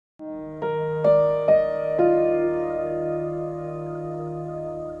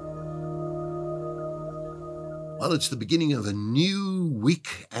Well, it's the beginning of a new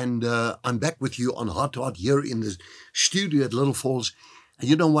week, and I'm back with you on Heart to Heart here in the studio at Little Falls. And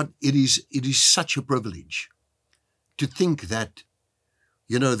you know what? It is such a privilege to think that,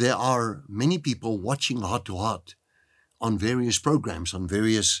 there are many people watching Heart to Heart on various programs, on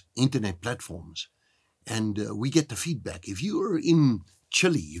various internet platforms, and we get the feedback. If you are in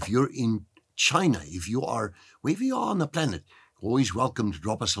Chile, if you're in China, if you are wherever you are on the planet, always welcome to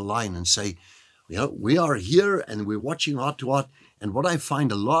drop us a line and say, we are here and we're watching Heart to Heart. And what I find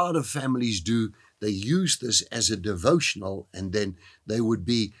a lot of families do, they use this as a devotional, and then they would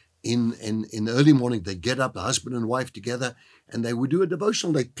be in the early morning, they get up, the husband and wife together, and they would do a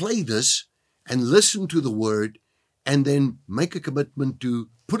devotional. They play this and listen to the word and then make a commitment to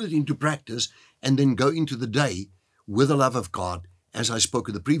put it into practice and then go into the day with the love of God. As I spoke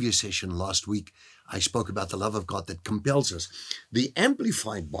in the previous session last week, I spoke about the love of God that compels us. The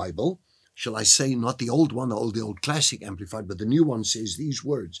Amplified Bible, shall I say, not the old one, the old classic Amplified, but the new one says these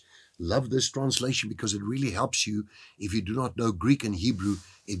words. Love this translation because it really helps you. If you do not know Greek and Hebrew,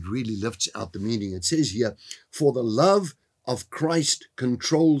 it really lifts out the meaning. It says here, for the love of Christ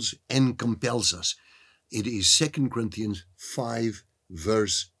controls and compels us. It is 2 Corinthians 5,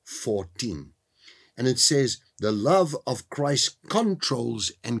 verse 14. And it says, the love of Christ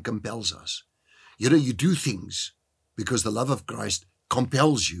controls and compels us. You do things because the love of Christ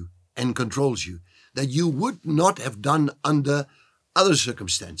compels you and controls you, that you would not have done under other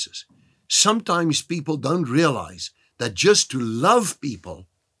circumstances. Sometimes people don't realize that just to love people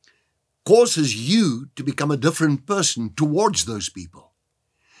causes you to become a different person towards those people.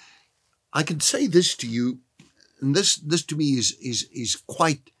 I can say this to you, and this to me is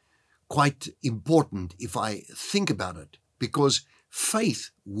quite important if I think about it, because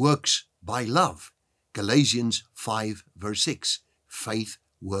faith works by love. Galatians 5, verse 6. Faith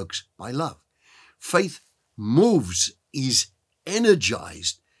works by love. Faith moves, is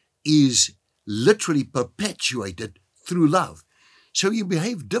energized, is literally perpetuated through love. So you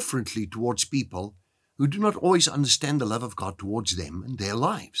behave differently towards people who do not always understand the love of God towards them and their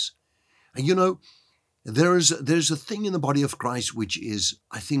lives. And there's a thing in the body of Christ which is,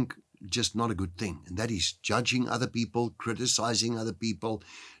 I think, just not a good thing, and that is judging other people, criticizing other people,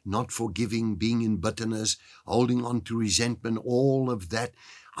 not forgiving, being in bitterness, holding on to resentment, all of that.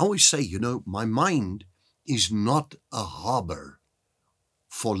 I always say, my mind is not a harbor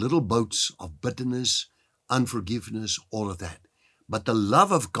for little boats of bitterness, unforgiveness, all of that. But the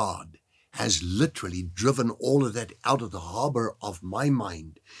love of God has literally driven all of that out of the harbor of my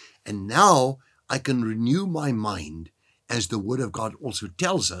mind. And now I can renew my mind, as the Word of God also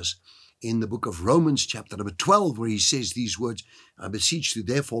tells us in the book of Romans chapter number 12, where he says these words, I beseech you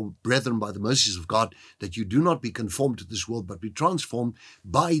therefore, brethren, by the mercies of God, that you do not be conformed to this world, but be transformed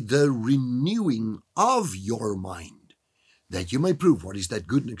by the renewing of your mind, that you may prove what is that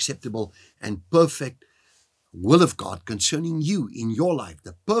good and acceptable and perfect will of God concerning you in your life,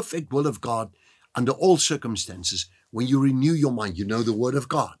 the perfect will of God under all circumstances. When you renew your mind, the Word of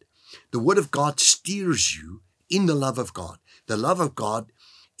God. The Word of God steers you in the love of God. The love of God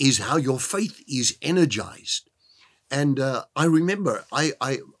is how your faith is energized. And I remember,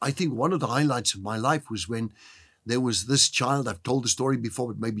 I think one of the highlights of my life was when there was this child. I've told the story before,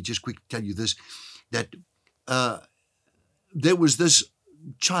 but maybe just quick to tell you this, that there was this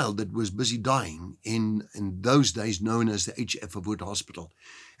child that was busy dying in those days known as the H.F. Wood Hospital.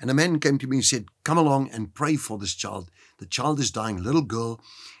 And a man came to me and said, come along and pray for this child. The child is dying, a little girl.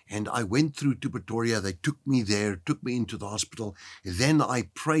 And I went through to Pretoria. They took me there, took me into the hospital. Then I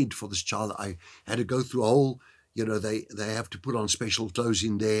prayed for this child. I had to go through a whole, they have to put on special clothes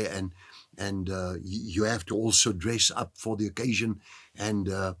in there, and you have to also dress up for the occasion and,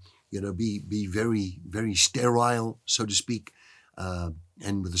 be very, very sterile, so to speak,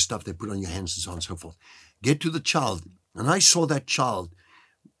 and with the stuff they put on your hands and so on and so forth. Get to the child. And I saw that child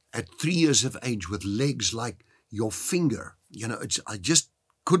at 3 years of age with legs like your finger. I just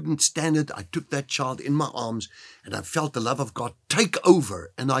couldn't stand it. I took that child in my arms and I felt the love of God take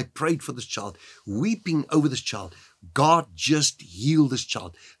over. And I prayed for this child, weeping over this child. God just healed this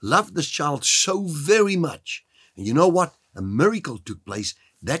child, loved this child so very much. And you know what? A miracle took place.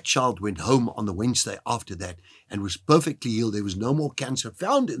 That child went home on the Wednesday after that and was perfectly healed. There was no more cancer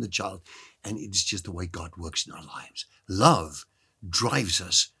found in the child. And it's just the way God works in our lives. Love drives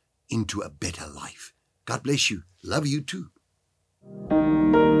us into a better life. God bless you. Love you too.